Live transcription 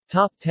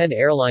Top 10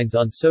 airlines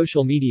on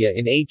social media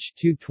in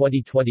H2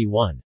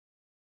 2021.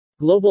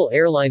 Global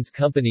airlines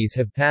companies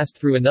have passed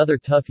through another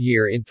tough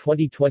year in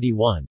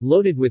 2021,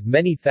 loaded with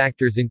many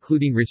factors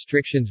including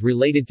restrictions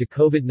related to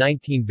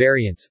COVID-19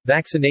 variants,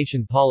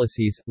 vaccination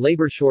policies,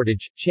 labor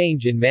shortage,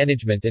 change in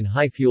management and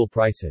high fuel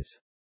prices.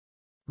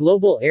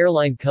 Global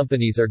airline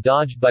companies are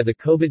dogged by the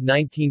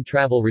COVID-19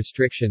 travel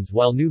restrictions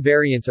while new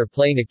variants are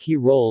playing a key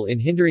role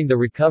in hindering the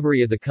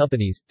recovery of the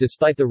companies,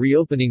 despite the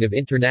reopening of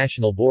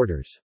international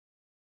borders.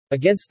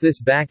 Against this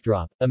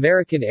backdrop,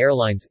 American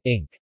Airlines,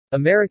 Inc.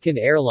 American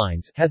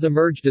Airlines has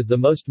emerged as the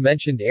most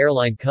mentioned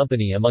airline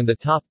company among the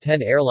top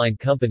 10 airline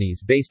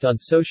companies based on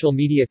social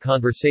media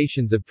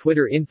conversations of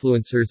Twitter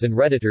influencers and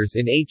Redditors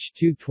in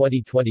H2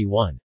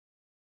 2021.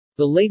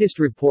 The latest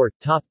report,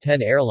 Top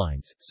 10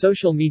 Airlines,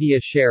 Social Media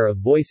Share of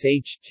Voice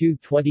H2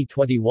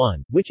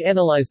 2021, which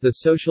analyzed the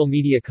social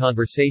media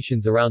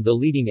conversations around the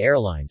leading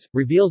airlines,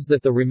 reveals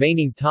that the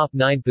remaining top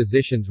 9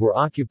 positions were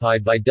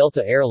occupied by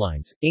Delta Air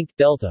Lines, Inc.,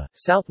 Delta,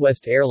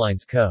 Southwest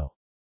Airlines Co.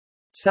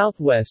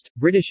 Southwest,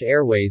 British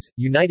Airways,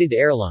 United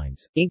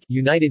Airlines, Inc.,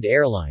 United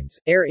Airlines,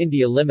 Air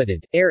India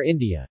Limited, Air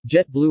India,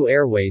 JetBlue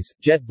Airways,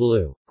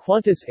 JetBlue,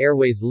 Qantas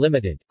Airways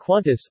Limited,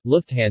 Qantas,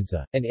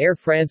 Lufthansa, and Air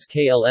France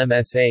KLM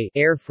SA,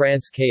 Air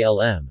France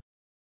KLM.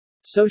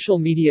 Social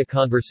media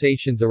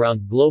conversations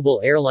around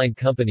global airline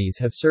companies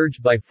have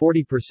surged by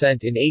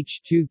 40% in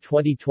H2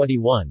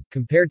 2021,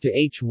 compared to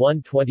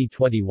H1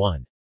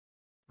 2021.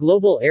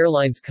 Global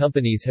airlines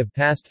companies have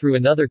passed through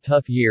another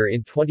tough year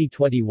in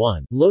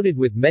 2021, loaded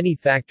with many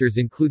factors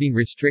including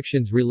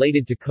restrictions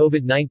related to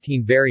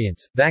COVID-19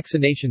 variants,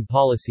 vaccination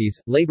policies,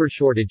 labor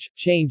shortage,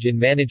 change in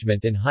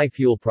management and high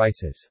fuel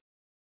prices.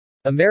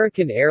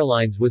 American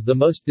Airlines was the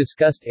most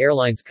discussed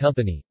airlines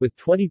company, with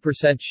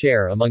 20%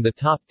 share among the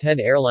top 10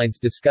 airlines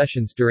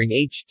discussions during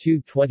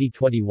H2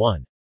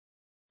 2021.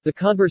 The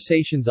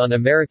conversations on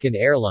American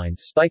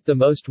Airlines spiked the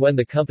most when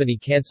the company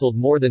canceled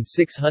more than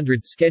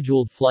 600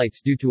 scheduled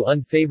flights due to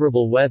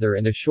unfavorable weather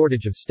and a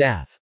shortage of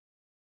staff.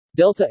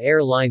 Delta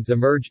Air Lines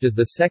emerged as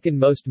the second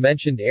most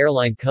mentioned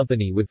airline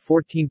company with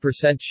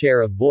 14%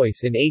 share of voice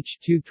in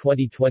H2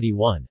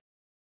 2021.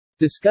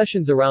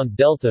 Discussions around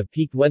Delta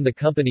peaked when the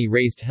company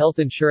raised health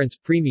insurance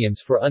premiums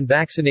for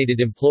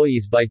unvaccinated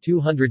employees by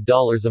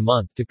 $200 a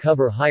month to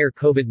cover higher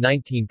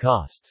COVID-19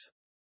 costs.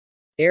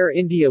 Air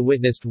India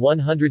witnessed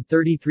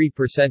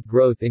 133%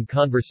 growth in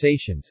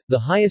conversations, the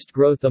highest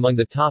growth among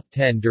the top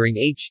 10 during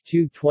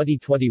H2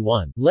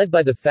 2021, led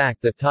by the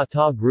fact that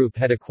Tata Group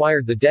had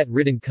acquired the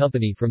debt-ridden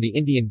company from the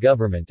Indian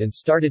government and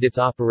started its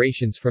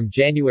operations from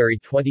January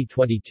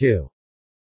 2022.